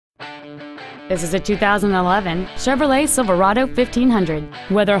This is a 2011 Chevrolet Silverado 1500.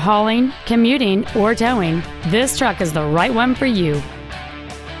 Whether hauling, commuting, or towing, this truck is the right one for you.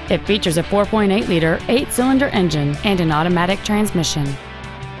 It features a 4.8-liter 8-cylinder engine and an automatic transmission.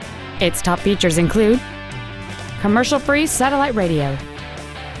 Its top features include commercial-free satellite radio,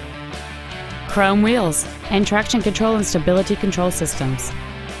 chrome wheels, and traction control and stability control systems.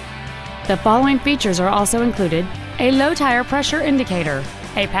 The following features are also included: a low tire pressure indicator,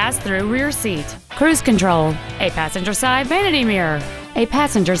 a pass-through rear seat, cruise control, a passenger side vanity mirror, a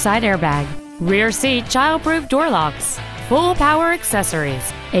passenger side airbag, rear seat child-proof door locks, full power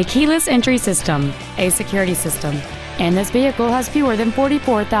accessories, a keyless entry system, a security system, and this vehicle has fewer than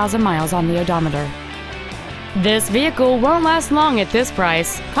 44,000 miles on the odometer. This vehicle won't last long at this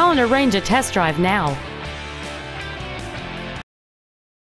price. Call and arrange a test drive now.